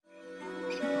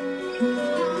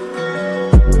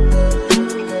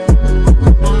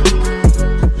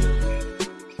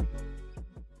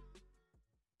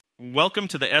Welcome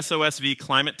to the SOSV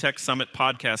Climate Tech Summit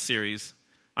podcast series.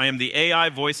 I am the AI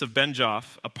voice of Ben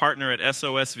Joff, a partner at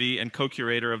SOSV and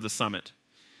co-curator of the summit.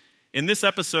 In this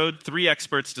episode, 3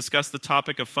 experts discuss the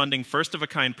topic of funding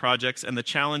first-of-a-kind projects and the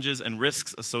challenges and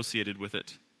risks associated with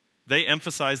it. They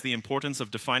emphasize the importance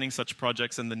of defining such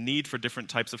projects and the need for different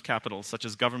types of capital, such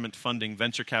as government funding,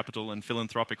 venture capital, and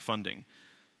philanthropic funding.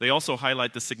 They also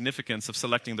highlight the significance of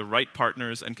selecting the right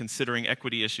partners and considering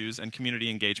equity issues and community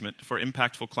engagement for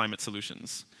impactful climate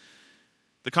solutions.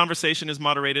 The conversation is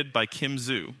moderated by Kim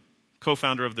Zhu,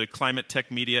 co-founder of the climate tech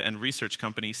media and research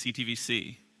company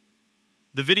CTVC.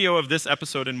 The video of this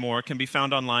episode and more can be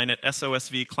found online at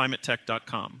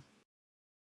sosvclimatetech.com.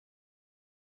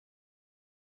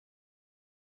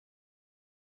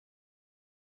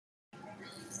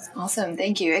 Awesome,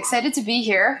 thank you. Excited to be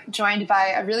here, joined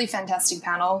by a really fantastic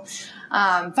panel.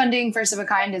 Funding first of a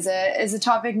kind is a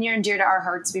topic near and dear to our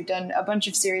hearts. We've done a bunch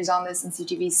of series on this in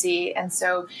CTVC, and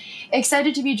so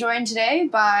excited to be joined today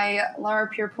by Laura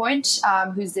Pierpoint,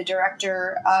 who's the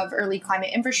Director of Early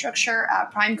Climate Infrastructure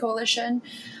at Prime Coalition,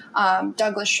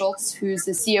 Douglas Schultz, who's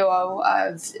the COO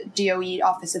of DoE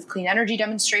Office of Clean Energy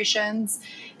Demonstrations,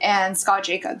 and Scott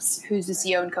Jacobs, who's the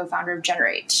CEO and co-founder of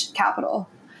Generate Capital.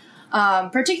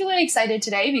 Particularly excited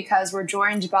today because we're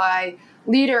joined by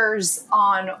leaders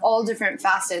on all different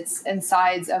facets and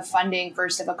sides of funding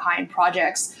first-of-a-kind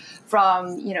projects,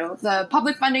 from the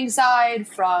public funding side,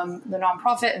 from the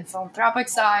nonprofit and philanthropic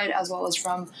side, as well as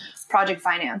from project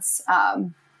finance.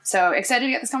 So excited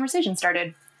to get this conversation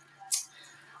started.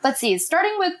 Let's see,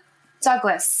 starting with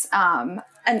Douglas,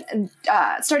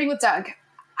 starting with Doug.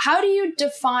 How do you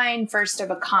define first of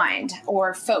a kind,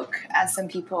 or folk, as some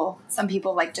people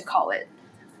like to call it?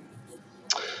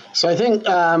 So I think,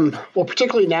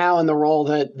 particularly now in the role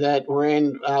that we're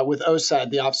in with OSED,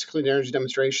 the Office of Clean Energy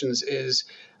Demonstrations, is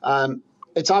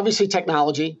it's obviously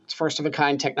technology. It's first of a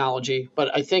kind technology, but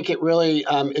I think it really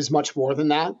is much more than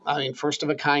that. I mean, first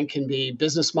of a kind can be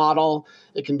business model.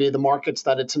 It can be the markets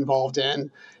that it's involved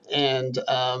in. And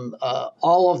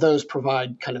all of those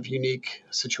provide kind of unique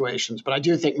situations. But I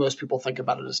do think most people think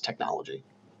about it as technology.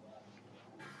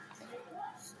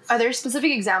 Are there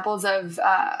specific examples of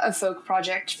a folk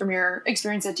project from your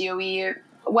experience at DOE,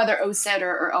 whether OSED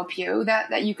or LPO,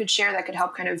 that you could share that could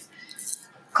help kind of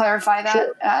clarify that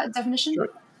Sure. Definition? Sure.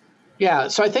 Yeah,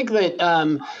 so I think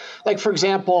that, for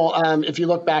example, if you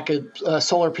look back at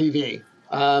solar PV,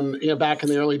 back in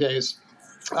the early days,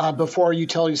 before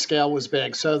utility scale was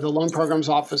big. So the Loan Programs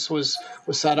Office was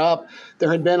set up.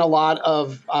 There had been a lot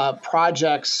of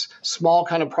projects, small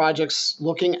kind of projects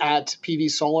looking at PV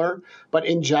solar, but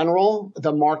in general,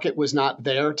 the market was not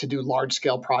there to do large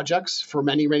scale projects for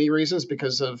many, many reasons,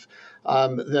 because of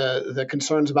the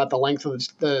concerns about the length of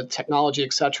the technology,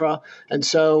 et cetera. And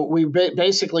so we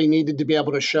basically needed to be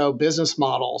able to show business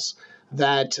models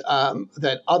that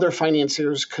other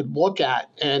financiers could look at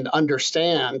and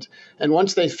understand. And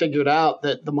once they figured out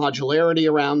that the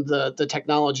modularity around the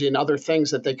technology and other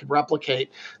things that they could replicate,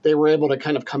 they were able to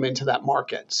kind of come into that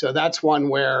market. So that's one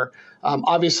where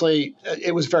obviously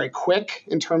it was very quick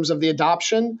in terms of the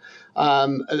adoption.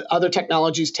 Other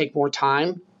technologies take more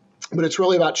time. But it's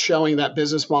really about showing that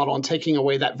business model and taking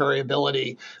away that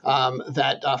variability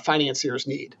that financiers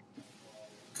need.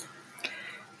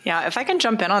 Yeah, if I can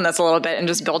jump in on this a little bit and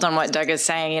just build on what Doug is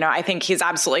saying, I think he's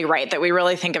absolutely right that we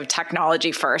really think of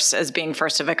technology first as being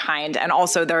first of a kind. And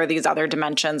also there are these other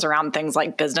dimensions around things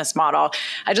like business model.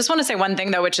 I just want to say one thing,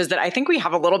 though, which is that I think we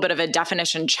have a little bit of a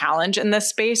definition challenge in this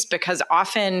space, because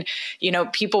often,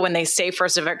 people, when they say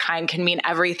first of a kind, can mean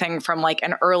everything from like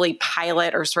an early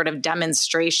pilot or sort of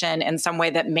demonstration in some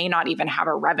way that may not even have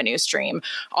a revenue stream,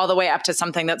 all the way up to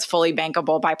something that's fully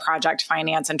bankable by project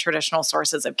finance and traditional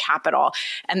sources of capital.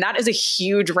 And that is a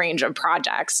huge range of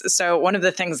projects. So one of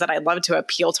the things that I'd love to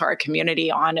appeal to our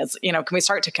community on is, can we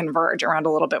start to converge around a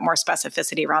little bit more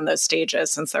specificity around those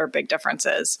stages, since there are big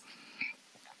differences?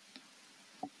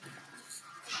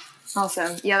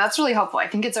 Awesome. Yeah, that's really helpful. I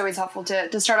think it's always helpful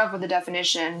to start off with a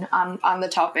definition on the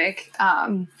topic.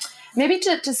 Maybe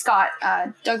to Scott,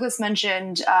 Douglas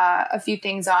mentioned a few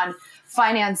things on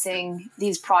financing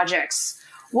these projects.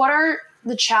 What are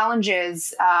the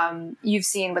challenges you've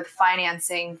seen with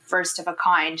financing first of a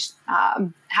kind?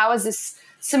 How is this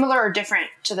similar or different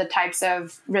to the types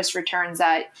of risk returns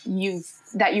that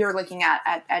you're looking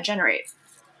at Generate?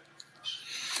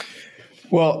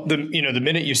 Well, the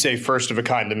minute you say first of a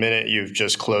kind, the minute you've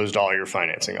just closed all your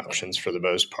financing options for the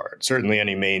most part. Certainly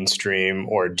any mainstream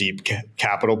or deep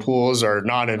capital pools are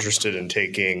not interested in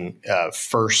taking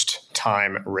first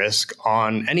time risk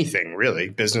on anything, really.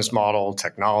 Business model,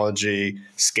 technology,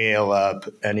 scale up,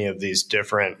 any of these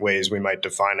different ways we might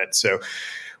define it. So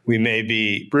we may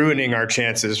be ruining our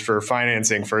chances for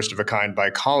financing first of a kind by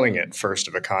calling it first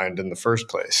of a kind in the first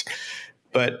place.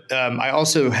 But I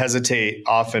also hesitate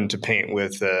often to paint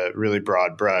with a really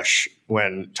broad brush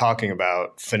when talking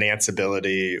about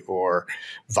financeability or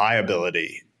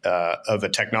viability of a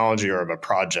technology or of a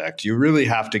project. You really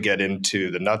have to get into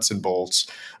the nuts and bolts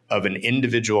of an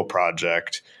individual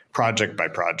project by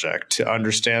project, to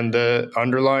understand the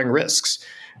underlying risks.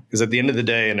 Because at the end of the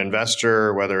day, an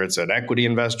investor, whether it's an equity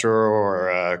investor or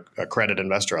a credit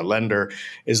investor, a lender,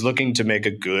 is looking to make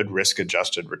a good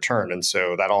risk-adjusted return. And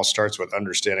so that all starts with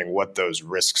understanding what those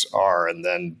risks are and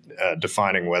then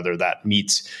defining whether that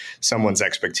meets someone's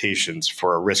expectations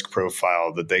for a risk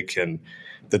profile that they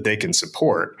can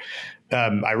support.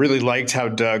 I really liked how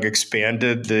Doug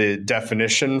expanded the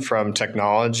definition from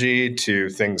technology to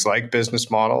things like business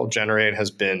model. Generate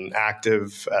has been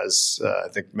active, as I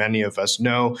think many of us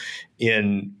know,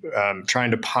 in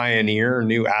trying to pioneer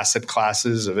new asset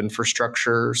classes of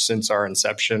infrastructure since our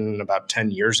inception about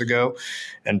 10 years ago,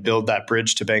 and build that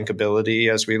bridge to bankability,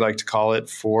 as we like to call it,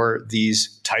 for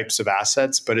these types of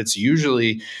assets. But it's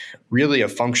usually really a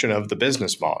function of the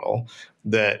business model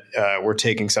that we're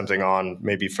taking something on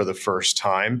maybe for the first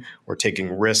time. We're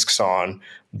taking risks on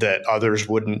that others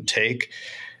wouldn't take.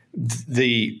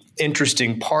 The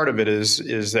interesting part of it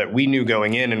is that we knew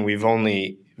going in, and we've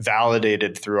only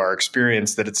validated through our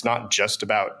experience, that it's not just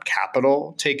about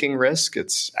capital taking risk.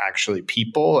 It's actually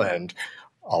people, and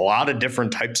a lot of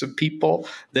different types of people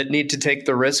that need to take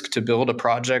the risk to build a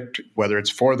project, whether it's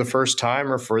for the first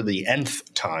time or for the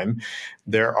nth time.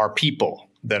 There are people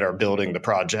that are building the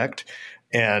project,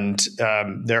 and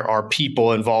there are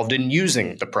people involved in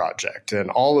using the project.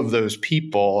 And all of those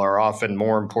people are often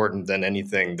more important than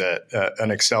anything that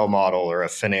an Excel model or a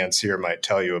financier might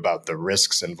tell you about the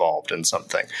risks involved in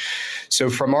something. So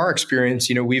from our experience,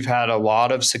 we've had a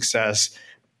lot of success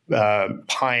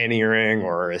pioneering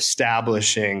or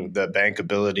establishing the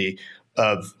bankability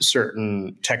of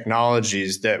certain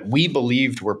technologies that we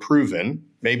believed were proven,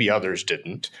 maybe others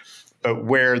didn't, but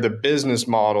where the business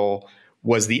model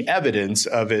was the evidence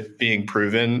of it being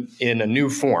proven in a new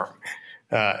form.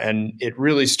 And it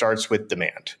really starts with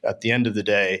demand. At the end of the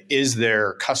day, is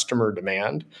there customer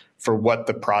demand for what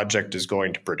the project is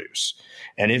going to produce?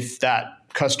 And if that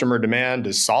customer demand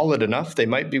is solid enough, they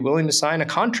might be willing to sign a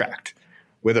contract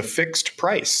with a fixed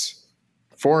price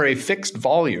for a fixed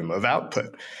volume of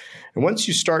output. And once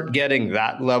you start getting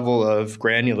that level of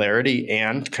granularity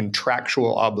and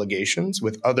contractual obligations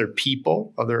with other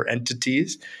people, other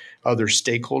entities, other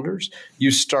stakeholders,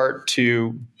 you start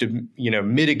to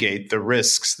mitigate the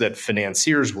risks that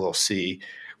financiers will see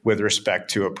with respect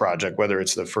to a project, whether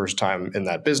it's the first time in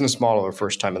that business model or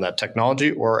first time in that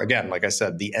technology, or again, like I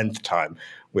said, the nth time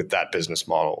with that business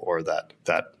model or that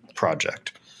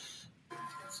project.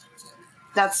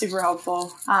 That's super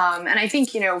helpful. And I think,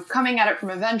 coming at it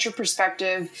from a venture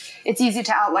perspective, it's easy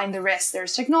to outline the risks.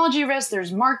 There's technology risks,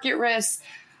 there's market risks.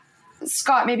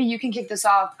 Scott, maybe you can kick this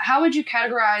off. How would you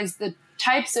categorize the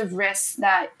types of risks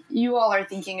that you all are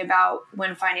thinking about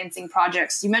when financing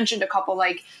projects? You mentioned a couple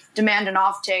like demand and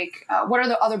offtake. What are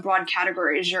the other broad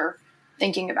categories you're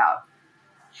thinking about?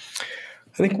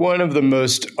 I think one of the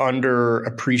most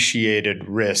underappreciated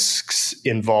risks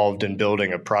involved in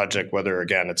building a project, whether,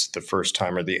 again, it's the first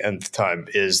time or the nth time,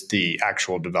 is the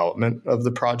actual development of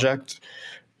the project.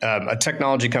 A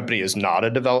technology company is not a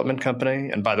development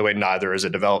company. And by the way, neither is a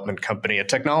development company a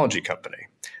technology company.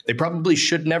 They probably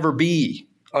should never be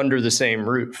under the same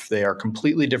roof. They are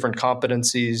completely different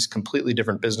competencies, completely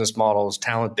different business models,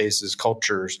 talent bases,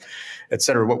 cultures, et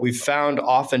cetera. What we've found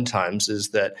oftentimes is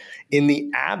that in the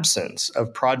absence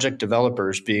of project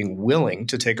developers being willing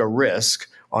to take a risk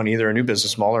on either a new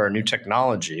business model or a new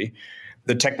technology,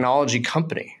 the technology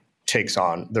company takes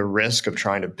on the risk of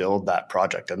trying to build that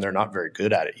project, and they're not very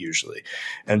good at it usually.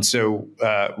 And so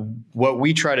what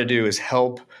we try to do is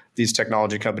help these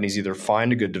technology companies either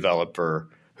find a good developer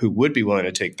who would be willing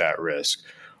to take that risk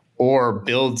or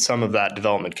build some of that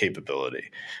development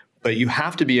capability. But you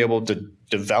have to be able to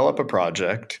develop a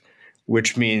project,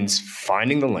 which means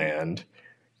finding the land,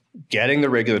 getting the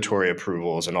regulatory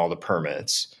approvals and all the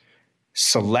permits,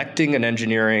 selecting an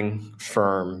engineering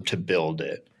firm to build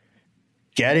it,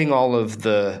 getting all of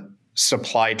the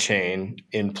supply chain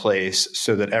in place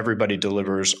so that everybody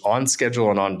delivers on schedule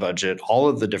and on budget all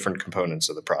of the different components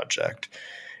of the project.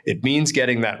 It means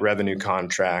getting that revenue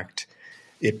contract.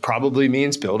 It probably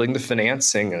means building the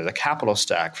financing and the capital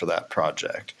stack for that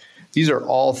project. These are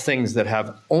all things that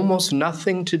have almost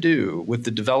nothing to do with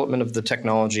the development of the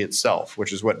technology itself,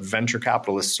 which is what venture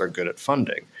capitalists are good at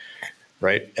funding,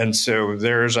 right? And so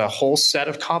there's a whole set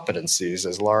of competencies,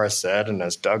 as Laura said, and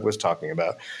as Doug was talking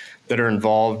about, that are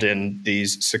involved in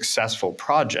these successful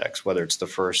projects, whether it's the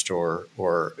first or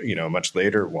a much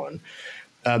later one,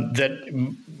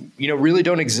 that really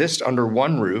don't exist under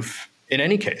one roof in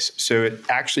any case. So it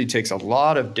actually takes a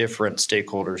lot of different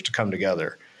stakeholders to come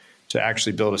together to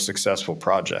actually build a successful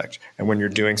project. And when you're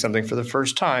doing something for the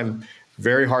first time,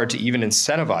 very hard to even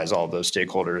incentivize all of those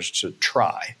stakeholders to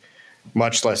try,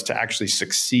 much less to actually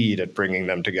succeed at bringing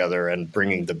them together and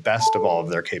bringing the best of all of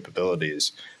their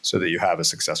capabilities so that you have a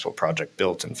successful project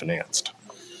built and financed.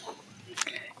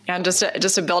 And just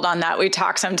to build on that, we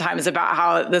talk sometimes about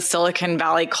how the Silicon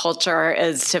Valley culture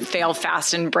is to fail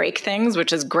fast and break things,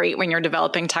 which is great when you're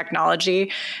developing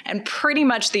technology, and pretty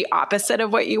much the opposite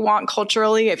of what you want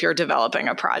culturally if you're developing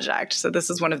a project. So this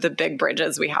is one of the big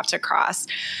bridges we have to cross.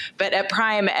 But at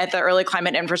Prime, at the Early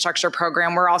Climate Infrastructure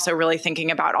Program, we're also really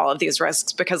thinking about all of these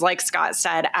risks because, like Scott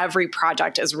said, every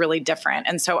project is really different.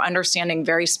 And so understanding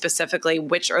very specifically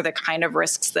which are the kind of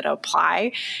risks that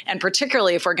apply, and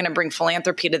particularly if we're going to bring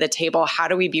philanthropy to the table, how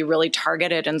do we be really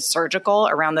targeted and surgical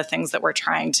around the things that we're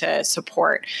trying to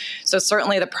support? So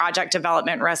certainly the project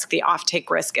development risk, the offtake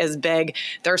risk is big.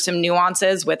 There are some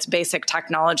nuances with basic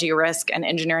technology risk and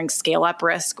engineering scale-up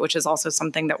risk, which is also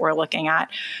something that we're looking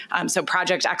at. So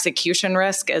project execution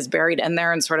risk is buried in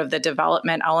there and sort of the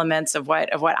development elements of what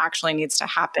actually needs to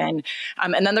happen.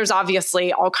 And then there's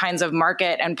obviously all kinds of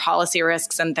market and policy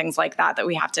risks and things like that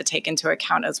we have to take into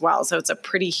account as well. So it's a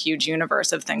pretty huge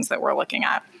universe of things that we're looking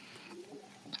at.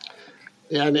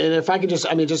 Yeah, and if I could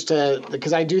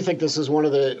because I do think this is one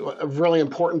of the really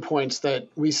important points that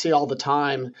we see all the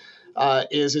time,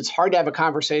 is it's hard to have a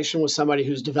conversation with somebody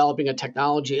who's developing a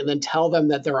technology and then tell them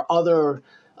that there are other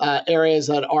areas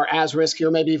that are as risky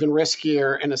or maybe even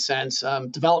riskier in a sense.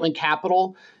 Development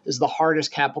capital is the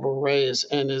hardest capital to raise.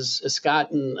 And as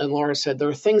Scott and Laura said, there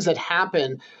are things that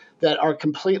happen that are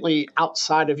completely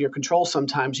outside of your control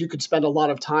sometimes. You could spend a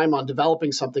lot of time on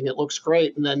developing something that looks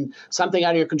great, and then something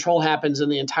out of your control happens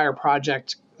and the entire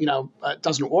project,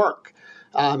 doesn't work.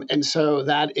 And so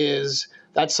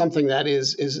that's something that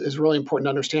is really important to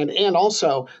understand. And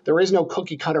also, there is no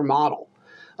cookie cutter model.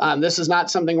 This is not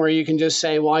something where you can just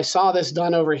say, well, I saw this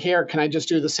done over here. Can I just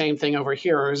do the same thing over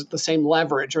here? Or is it the same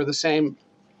leverage or the same?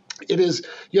 It is,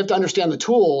 you have to understand the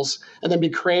tools and then be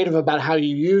creative about how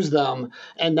you use them.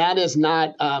 And that is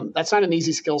not, that's not an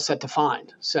easy skill set to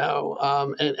find.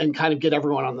 So, and kind of get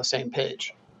everyone on the same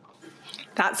page.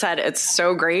 That said, it's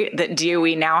so great that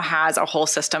DOE now has a whole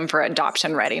system for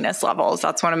adoption readiness levels.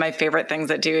 That's one of my favorite things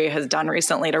that DOE has done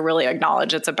recently to really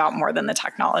acknowledge it's about more than the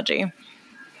technology.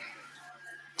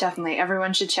 Definitely.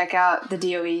 Everyone should check out the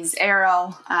DOE's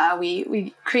ARL.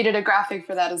 We created a graphic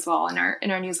for that as well in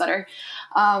our newsletter.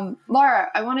 Laura,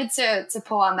 I wanted to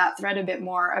pull on that thread a bit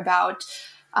more about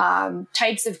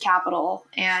types of capital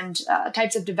and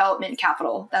types of development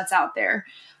capital that's out there.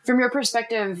 From your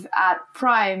perspective at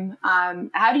Prime,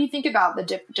 how do you think about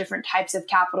the different types of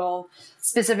capital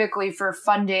specifically for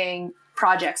funding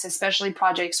projects, especially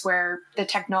projects where the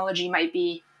technology might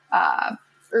be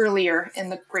earlier in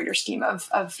the greater scheme of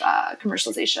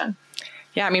commercialization?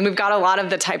 Yeah, I mean, we've got a lot of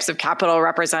the types of capital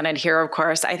represented here, of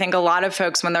course. I think a lot of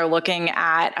folks, when they're looking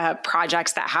at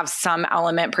projects that have some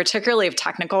element, particularly of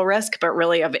technical risk, but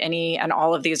really of any and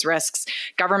all of these risks,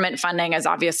 government funding is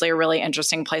obviously a really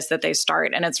interesting place that they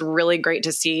start. And it's really great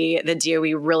to see the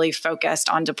DOE really focused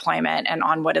on deployment and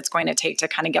on what it's going to take to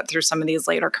kind of get through some of these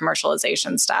later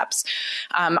commercialization steps.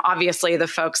 Obviously, the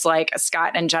folks like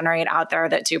Scott and Generate out there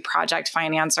that do project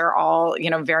finance are all,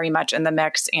 very much in the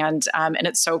mix. And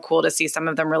it's so cool to see some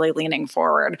of them really leaning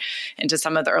forward into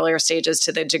some of the earlier stages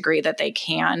to the degree that they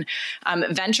can.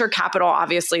 Venture capital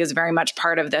obviously is very much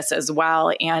part of this as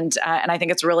well. And I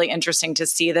think it's really interesting to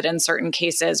see that in certain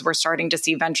cases, we're starting to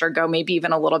see venture go maybe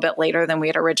even a little bit later than we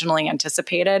had originally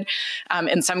anticipated.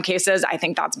 In some cases, I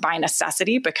think that's by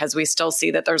necessity because we still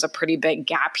see that there's a pretty big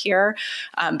gap here.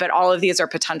 But all of these are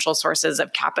potential sources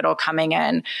of capital coming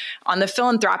in. On the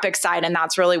philanthropic side, and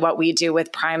that's really what we do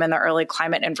with Prime and the Early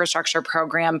Climate Infrastructure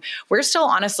Program, we're still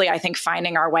honestly, I think,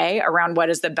 finding our way around what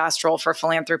is the best role for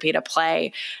philanthropy to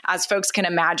play. As folks can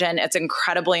imagine, it's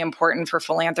incredibly important for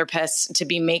philanthropists to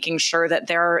be making sure that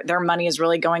their money is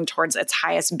really going towards its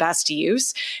highest, best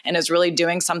use and is really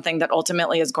doing something that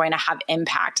ultimately is going to have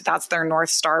impact. That's their North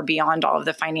Star beyond all of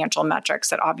the financial metrics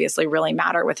that obviously really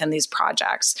matter within these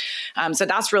projects. So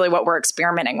that's really what we're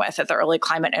experimenting with at the Early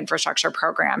Climate Infrastructure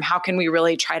Program. How can we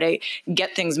really try to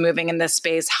get things moving in this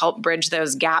space, help bridge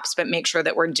those gaps, but make sure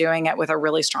that we're doing it with a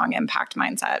really strong impact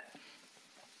mindset?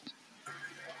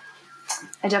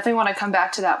 I definitely want to come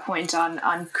back to that point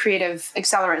on creative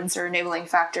accelerants or enabling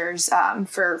factors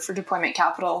for deployment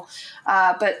capital.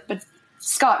 But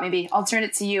Scott, maybe I'll turn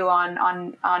it to you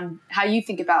on how you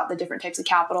think about the different types of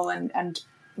capital and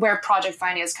where project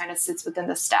finance kind of sits within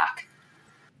the stack.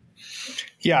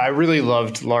 Yeah, I really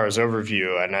loved Laura's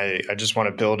overview, and I just want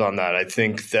to build on that. I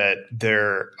think that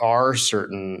there are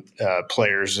certain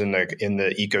players in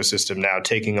the ecosystem now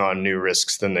taking on new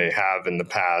risks than they have in the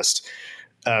past.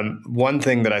 One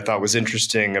thing that I thought was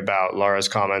interesting about Laura's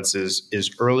comments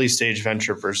is early stage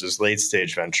venture versus late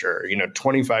stage venture.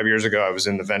 25 years ago, I was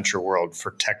in the venture world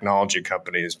for technology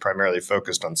companies, primarily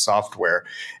focused on software,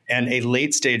 and a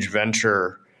late stage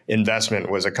venture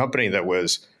investment was a company that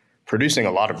was producing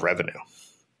a lot of revenue.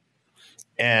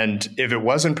 And if it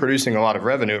wasn't producing a lot of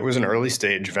revenue, it was an early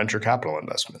stage venture capital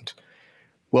investment.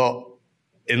 Well,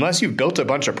 unless you've built a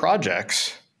bunch of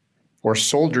projects or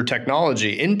sold your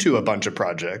technology into a bunch of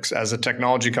projects as a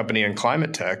technology company in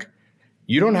climate tech,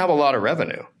 you don't have a lot of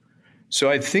revenue. So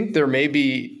I think there may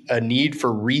be a need for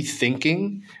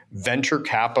rethinking venture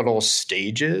capital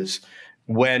stages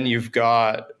when you've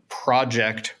got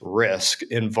project risk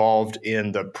involved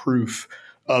in the proof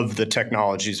of the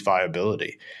technology's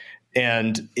viability.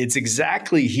 And it's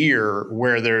exactly here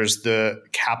where there's the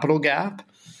capital gap,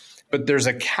 but there's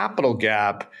a capital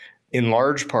gap in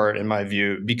large part, in my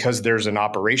view, because there's an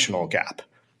operational gap.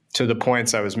 To the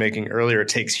points I was making earlier, it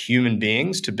takes human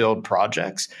beings to build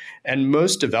projects. And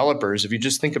most developers, if you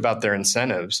just think about their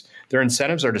incentives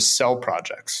are to sell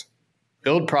projects.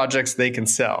 Build projects they can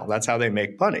sell. That's how they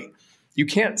make money. You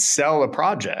can't sell a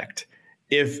project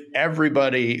if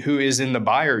everybody who is in the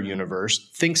buyer universe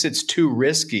thinks it's too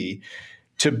risky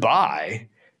to buy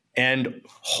and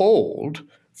hold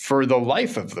for the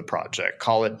life of the project,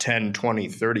 call it 10, 20,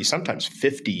 30, sometimes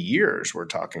 50 years we're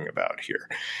talking about here.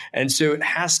 And so it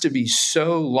has to be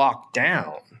so locked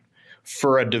down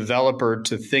for a developer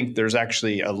to think there's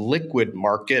actually a liquid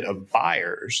market of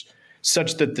buyers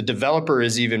such that the developer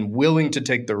is even willing to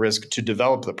take the risk to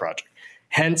develop the project.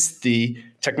 Hence, the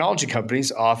technology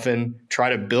companies often try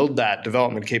to build that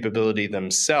development capability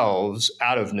themselves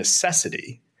out of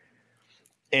necessity.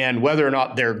 And whether or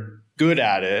not they're good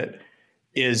at it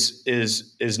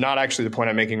is not actually the point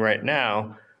I'm making right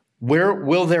now. Where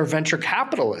will their venture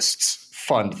capitalists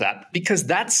fund that? Because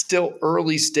that's still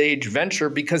early stage venture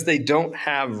because they don't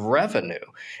have revenue.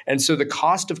 And so the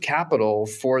cost of capital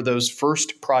for those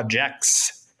first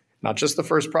projects, not just the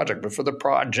first project, but for the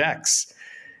projects,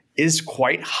 is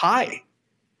quite high.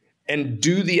 And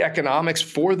do the economics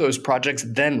for those projects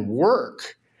then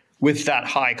work with that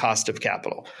high cost of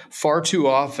capital? Far too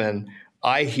often,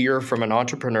 I hear from an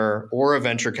entrepreneur or a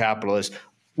venture capitalist,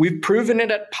 we've proven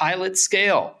it at pilot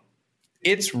scale.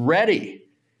 It's ready.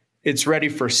 It's ready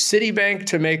for Citibank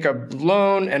to make a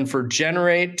loan and for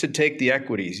Generate to take the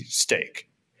equity stake.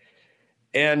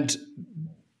 And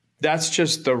that's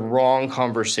just the wrong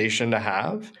conversation to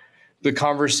have. The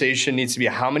conversation needs to be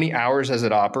how many hours has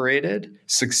it operated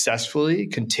successfully,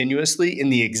 continuously, in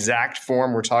the exact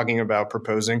form we're talking about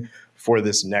proposing for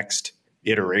this next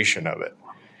iteration of it.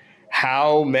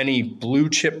 How many blue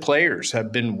chip players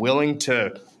have been willing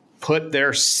to put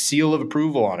their seal of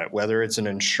approval on it, whether it's an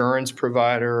insurance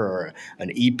provider or an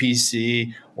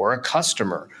EPC or a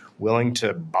customer willing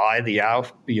to buy the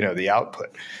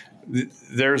output.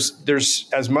 There's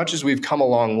as much as we've come a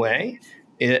long way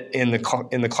in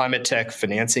the climate tech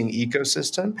financing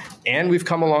ecosystem, and we've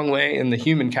come a long way in the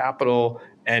human capital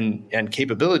and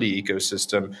capability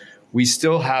ecosystem, we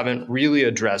still haven't really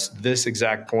addressed this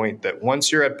exact point that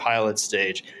once you're at pilot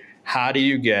stage, how do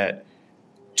you get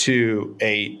to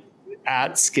a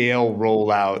at-scale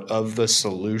rollout of the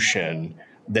solution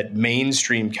that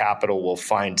mainstream capital will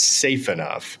find safe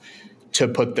enough to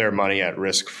put their money at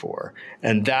risk for?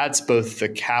 And that's both the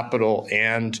capital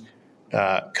and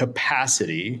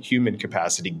human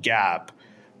capacity gap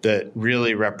that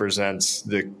really represents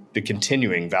the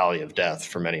continuing valley of death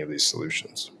for many of these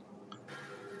solutions.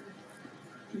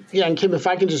 Yeah, and Kim, if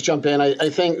I can just jump in, I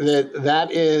think that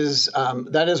is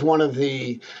one of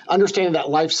the understanding that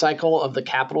life cycle of the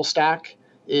capital stack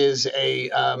is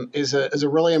a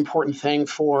really important thing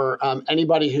for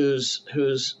anybody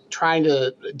who's trying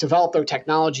to develop their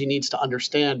technology needs to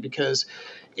understand, because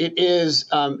it is,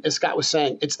 as Scott was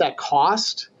saying, it's that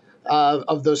cost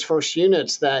of those first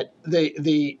units that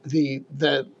the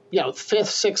fifth,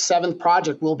 sixth, seventh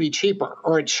project will be cheaper,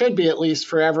 or it should be, at least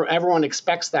for everyone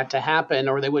expects that to happen,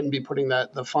 or they wouldn't be putting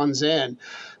the funds in.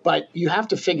 But you have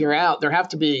to figure out,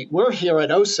 we're here at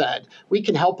OSED, we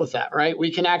can help with that, right?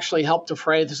 We can actually help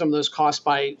defray some of those costs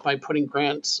by putting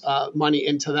grants money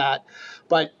into that.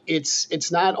 But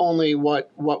it's not only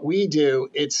what we do,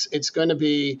 it's going to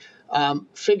be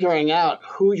figuring out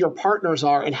who your partners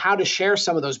are and how to share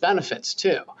some of those benefits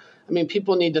too. I mean,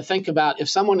 people need to think about, if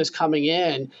someone is coming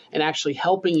in and actually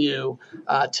helping you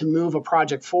to move a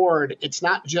project forward, it's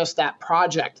not just that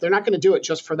project. They're not going to do it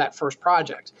just for that first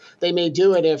project. They may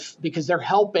do it because they're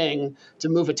helping to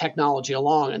move a technology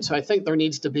along. And so I think there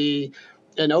needs to be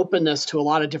an openness to a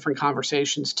lot of different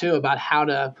conversations too about how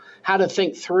to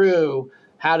think through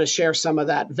how to share some of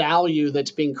that value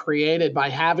that's being created by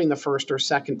having the first or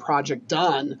second project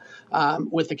done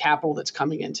with the capital that's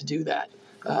coming in to do that.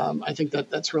 I think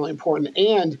that's really important.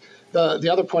 And the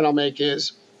other point I'll make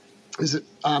is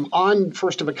on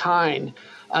first of a kind,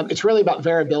 it's really about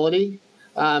variability.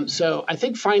 So I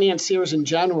think financiers in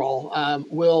general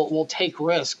will take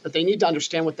risk, but they need to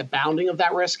understand what the bounding of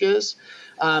that risk is.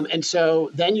 And so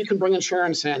then you can bring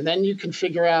insurance in. Then you can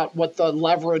figure out what the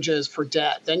leverage is for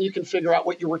debt. Then you can figure out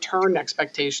what your return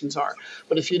expectations are.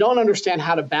 But if you don't understand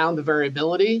how to bound the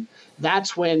variability,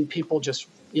 that's when people just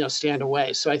stand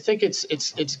away. So I think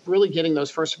it's really getting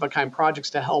those first of a kind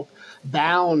projects to help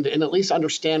bound and at least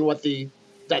understand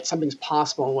that something's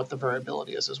possible and what the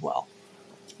variability is as well.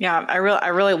 Yeah, I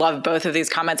really love both of these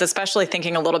comments, especially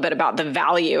thinking a little bit about the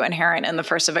value inherent in the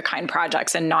first of a kind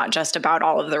projects and not just about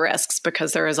all of the risks,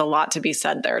 because there is a lot to be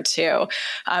said there too.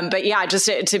 But yeah,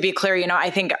 just to be clear, I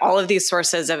think all of these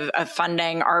sources of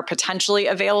funding are potentially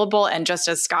available. And just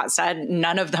as Scott said,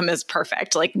 none of them is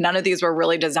perfect. Like, none of these were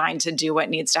really designed to do what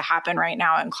needs to happen right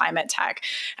now in climate tech.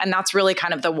 And that's really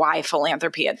kind of the why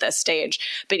philanthropy at this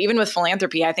stage. But even with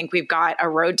philanthropy, I think we've got a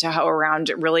road to hoe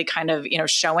around really kind of,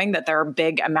 showing that there are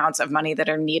big amounts of money that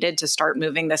are needed to start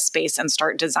moving this space and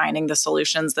start designing the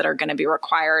solutions that are going to be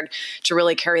required to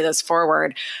really carry this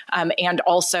forward. And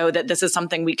also that this is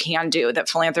something we can do, that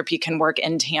philanthropy can work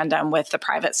in tandem with the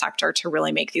private sector to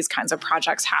really make these kinds of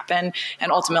projects happen,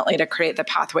 and ultimately to create the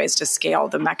pathways to scale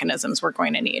the mechanisms we're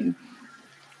going to need.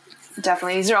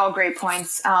 Definitely. These are all great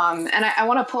points. And I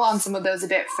want to pull on some of those a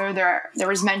bit further. There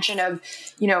was mention of,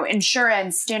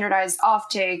 insurance, standardized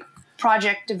offtake,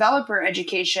 project developer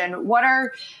education. What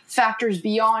are factors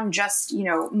beyond just,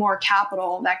 more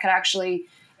capital that could actually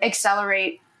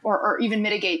accelerate or even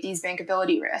mitigate these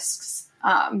bankability risks?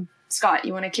 Scott,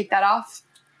 you want to kick that off?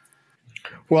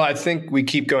 Well, I think we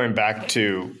keep going back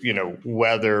to,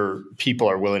 whether people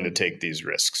are willing to take these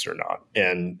risks or not.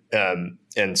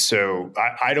 And so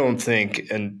I don't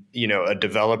think, a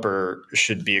developer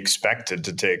should be expected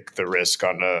to take the risk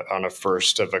on a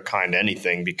first of a kind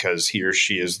anything, because he or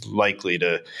she is likely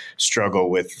to struggle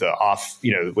with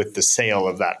with the sale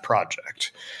of that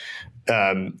project.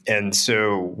 And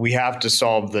so we have to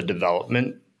solve the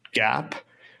development gap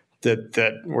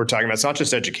that we're talking about. It's not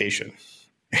just education.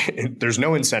 There's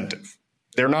no incentive.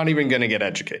 They're not even going to get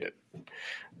educated,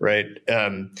 right?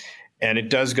 And it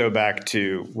does go back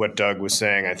to what Doug was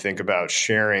saying, I think, about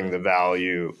sharing the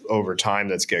value over time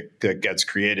that gets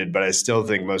created. But I still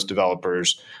think most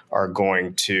developers are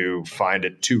going to find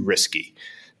it too risky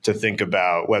to think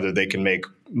about whether they can make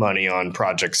money on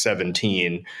Project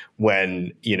 17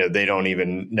 when, they don't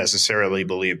even necessarily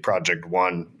believe Project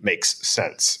 1 makes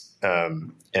sense.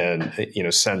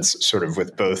 Sense sort of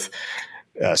with both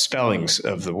spellings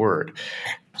of the word.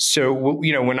 So,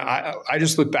 when I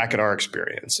just look back at our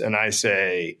experience and I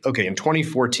say, okay, in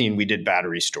 2014, we did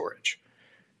battery storage.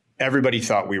 Everybody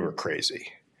thought we were crazy.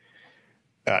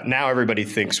 Now everybody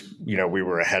thinks, we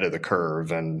were ahead of the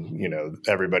curve, and,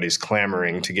 everybody's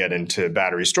clamoring to get into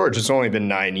battery storage. It's only been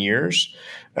 9 years.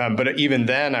 But even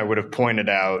then, I would have pointed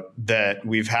out that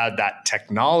we've had that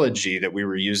technology that we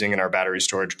were using in our battery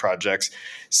storage projects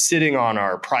sitting on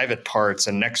our private parts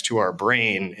and next to our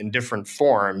brain in different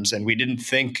forms. And we didn't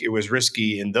think it was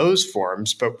risky in those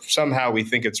forms, but somehow we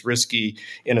think it's risky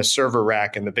in a server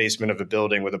rack in the basement of a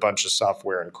building with a bunch of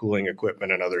software and cooling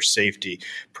equipment and other safety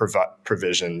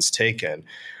provisions taken.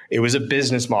 It was a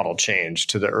business model change,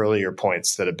 to the earlier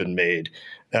points that have been made,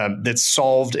 that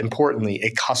solved, importantly,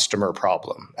 a customer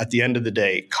problem. At the end of the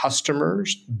day,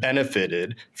 customers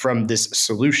benefited from this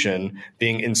solution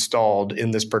being installed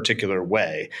in this particular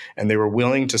way, and they were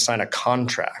willing to sign a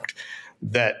contract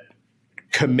that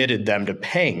committed them to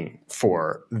paying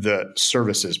for the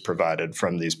services provided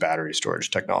from these battery storage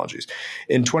technologies.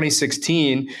 In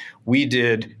 2016, we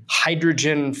did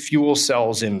hydrogen fuel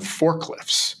cells in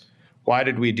forklifts. Why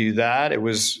did we do that? It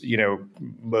was,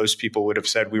 most people would have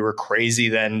said we were crazy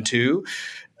then too.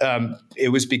 It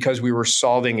was because we were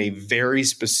solving a very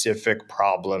specific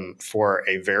problem for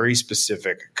a very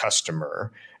specific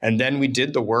customer. And then we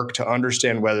did the work to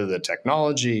understand whether the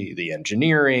technology, the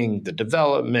engineering, the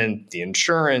development, the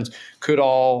insurance could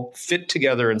all fit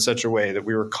together in such a way that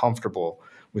we were comfortable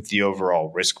with the overall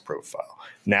risk profile.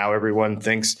 Now everyone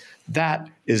thinks that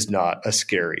is not a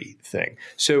scary thing.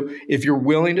 So if you're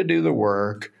willing to do the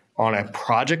work on a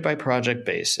project by project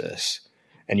basis,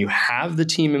 and you have the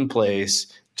team in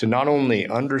place to not only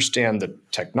understand the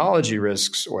technology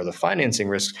risks or the financing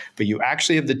risks, but you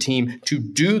actually have the team to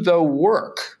do the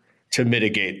work to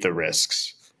mitigate the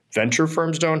risks. Venture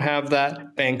firms don't have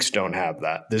that. Banks don't have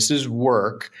that. This is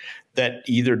work that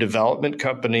either development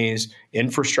companies,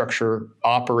 infrastructure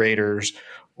operators,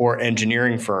 or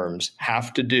engineering firms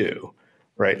have to do,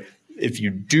 right? If you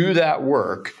do that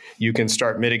work, you can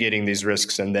start mitigating these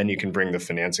risks, and then you can bring the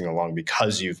financing along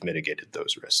because you've mitigated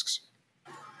those risks.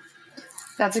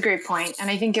 That's a great point. And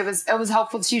I think it was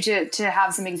helpful too to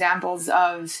have some examples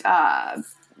of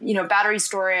battery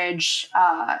storage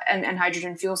and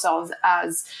hydrogen fuel cells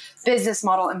as business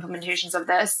model implementations of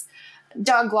this.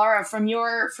 Doug, Lara, from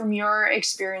your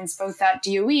experience both at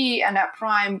DOE and at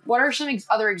Prime, what are some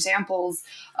other examples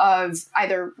of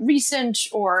either recent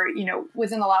or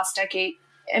within the last decade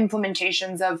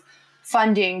implementations of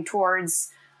funding towards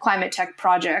climate tech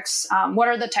projects? What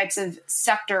are the types of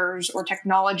sectors or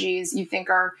technologies you think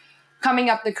are coming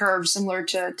up the curve, similar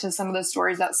to some of the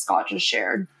stories that Scott just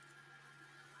shared?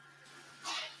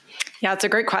 Yeah, it's a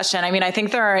great question. I mean, I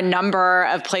think there are a number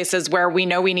of places where we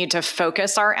know we need to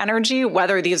focus our energy,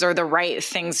 whether these are the right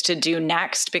things to do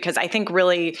next, because I think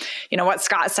really, what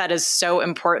Scott said is so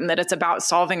important, that it's about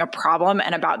solving a problem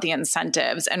and about the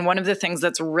incentives. And one of the things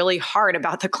that's really hard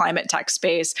about the climate tech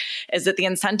space is that the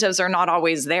incentives are not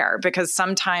always there, because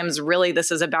sometimes really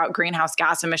this is about greenhouse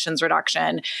gas emissions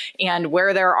reduction. And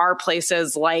where there are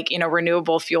places like,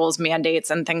 renewable fuels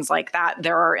mandates and things like that,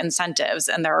 there are incentives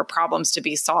and there are problems to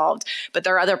be solved. But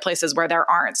there are other places where there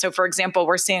aren't. So for example,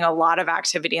 we're seeing a lot of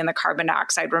activity in the carbon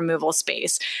dioxide removal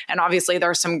space. And obviously there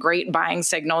are some great buying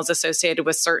signals associated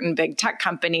with certain big tech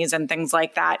companies and things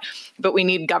like that. But we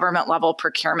need government level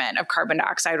procurement of carbon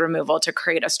dioxide removal to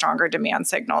create a stronger demand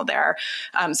signal there.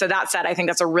 So that said, I think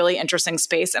that's a really interesting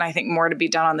space. And I think more to be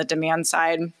done on the demand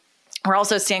side. We're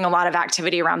also seeing a lot of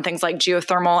activity around things like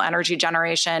geothermal energy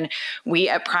generation. We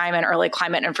at Prime and Early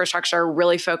Climate Infrastructure are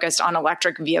really focused on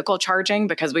electric vehicle charging,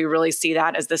 because we really see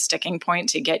that as the sticking point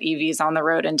to get EVs on the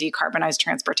road and decarbonize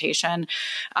transportation.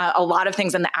 A lot of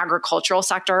things in the agricultural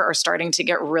sector are starting to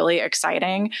get really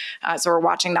exciting. So we're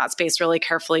watching that space really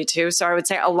carefully too. So I would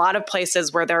say a lot of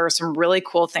places where there are some really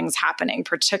cool things happening,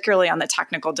 particularly on the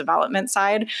technical development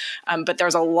side. But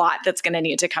there's a lot that's going to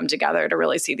need to come together to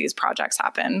really see these projects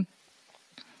happen.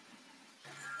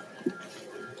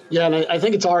 Yeah, and I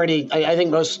think it's already. I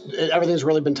think everything's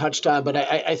really been touched on, but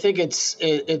I think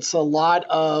it's a lot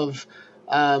of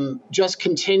just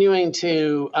continuing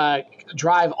to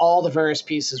drive all the various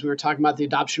pieces. We were talking about the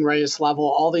adoption readiness level,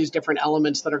 all these different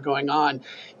elements that are going on.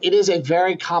 It is a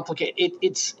very complicated.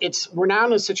 We're now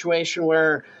in a situation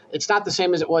where it's not the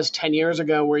same as it was 10 years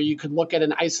ago, where you could look at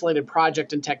an isolated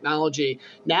project and technology.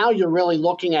 Now you're really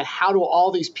looking at how do all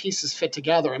these pieces fit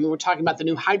together. I mean, we're talking about the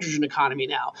new hydrogen economy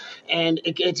now, and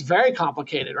it's very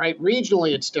complicated, right?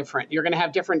 Regionally, it's different. You're going to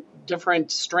have different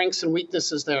strengths and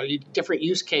weaknesses there, different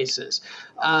use cases,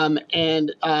 and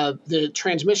the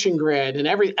transmission grid and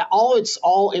it's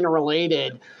all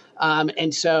interrelated.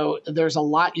 And so there's a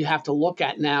lot you have to look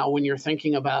at now when you're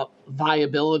thinking about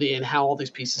viability and how all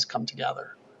these pieces come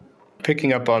together.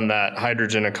 Picking up on that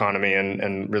hydrogen economy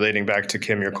and relating back to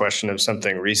Kim, your question of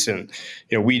something recent,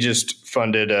 we just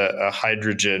funded a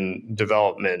hydrogen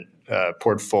development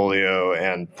portfolio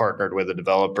and partnered with a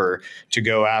developer to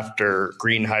go after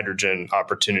green hydrogen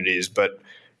opportunities. But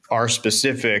our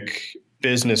specific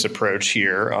business approach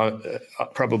here,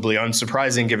 probably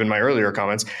unsurprising given my earlier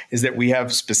comments, is that we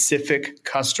have specific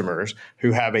customers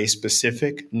who have a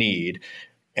specific need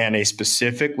and a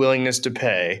specific willingness to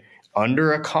pay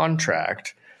under a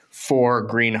contract for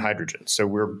green hydrogen. So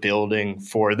we're building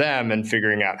for them and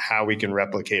figuring out how we can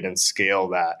replicate and scale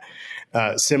that.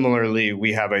 Similarly,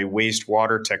 we have a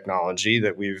wastewater technology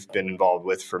that we've been involved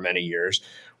with for many years,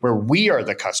 where we are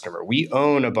the customer. We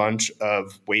own a bunch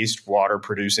of wastewater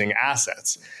producing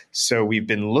assets. So we've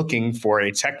been looking for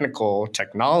a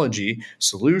technology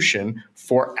solution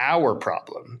for our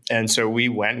problem. And so we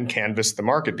went and canvassed the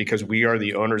market because we are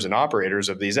the owners and operators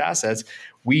of these assets.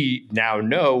 We now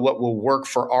know what will work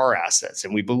for our assets,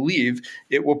 and we believe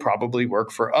it will probably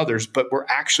work for others, but we're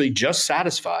actually just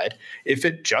satisfied if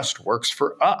it just works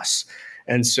for us.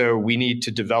 And so we need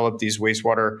to develop these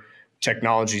wastewater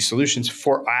technology solutions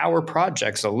for our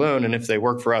projects alone. And if they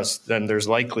work for us, then there's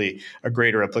likely a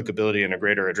greater applicability and a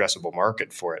greater addressable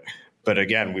market for it. But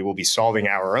again, we will be solving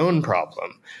our own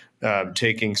problem,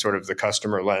 taking sort of the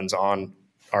customer lens on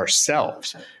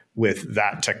ourselves with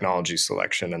that technology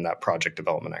selection and that project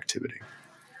development activity.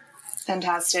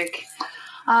 Fantastic.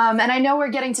 And I know we're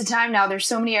getting to time now. There's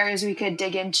so many areas we could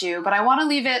dig into, but I want to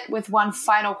leave it with one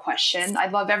final question.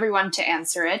 I'd love everyone to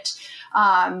answer it.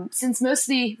 Since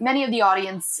many of the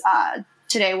audience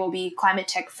today will be climate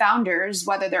tech founders,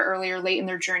 whether they're early or late in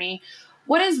their journey,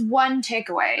 what is one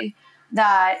takeaway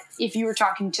that if you were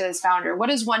talking to this founder, what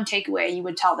is one takeaway you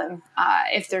would tell them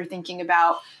if they're thinking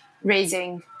about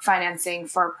raising financing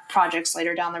for projects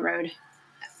later down the road?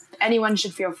 Anyone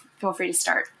should feel free to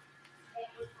start.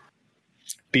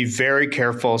 Be very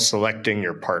careful selecting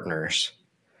your partners.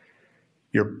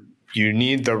 You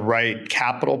need the right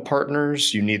capital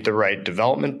partners. You need the right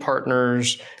development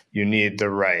partners. You need the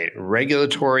right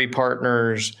regulatory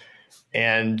partners.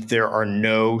 And there are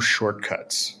no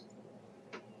shortcuts.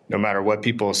 No matter what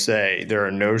people say, there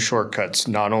are no shortcuts,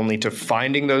 not only to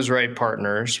finding those right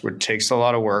partners, which takes a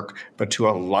lot of work, but to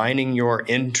aligning your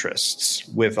interests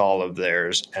with all of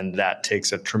theirs. And that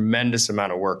takes a tremendous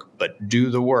amount of work. But do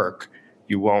the work.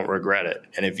 You won't regret it.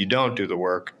 And if you don't do the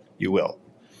work, you will.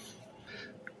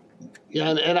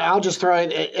 Yeah, and I'll just throw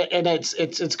in, and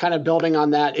it's kind of building on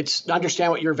that. It's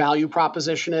understand what your value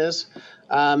proposition is.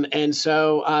 And it's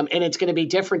going to be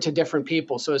different to different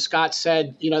people. So as Scott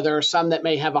said, there are some that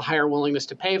may have a higher willingness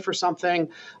to pay for something.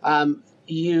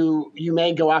 You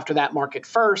may go after that market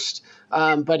first,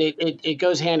 but it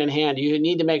goes hand in hand. You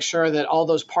need to make sure that all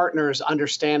those partners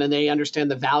understand and they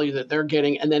understand the value that they're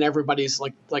getting, and then everybody's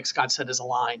like Scott said is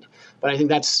aligned. But I think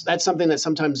that's something that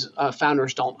sometimes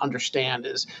founders don't understand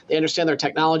is they understand their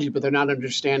technology, but they're not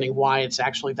understanding why it's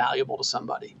actually valuable to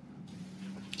somebody.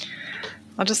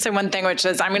 I'll just say one thing, which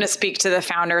is I'm going to speak to the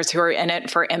founders who are in it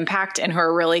for impact and who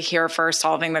are really here for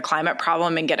solving the climate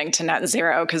problem and getting to net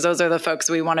zero, because those are the folks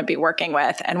we want to be working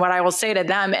with. And what I will say to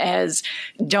them is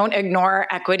don't ignore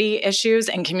equity issues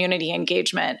and community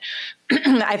engagement.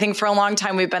 I think for a long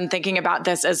time, we've been thinking about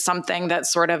this as something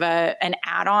that's sort of an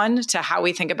add-on to how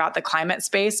we think about the climate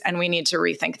space, and we need to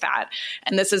rethink that.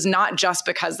 And this is not just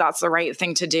because that's the right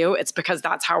thing to do. It's because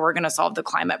that's how we're going to solve the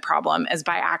climate problem, is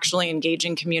by actually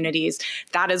engaging communities.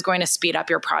 That is going to speed up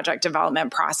your project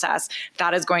development process.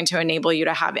 That is going to enable you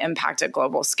to have impact at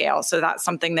global scale. So that's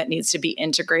something that needs to be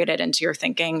integrated into your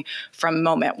thinking from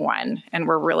moment one. And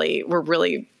we're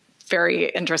really very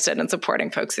interested in supporting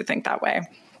folks who think that way.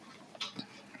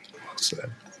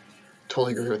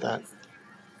 Totally agree with that.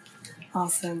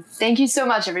 Awesome. Thank you so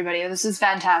much, everybody. This was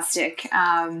fantastic.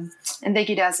 And thank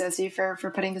you to s03e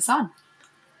for putting this on.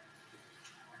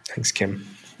 Thanks, Kim.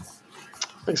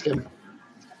 Thanks, Kim.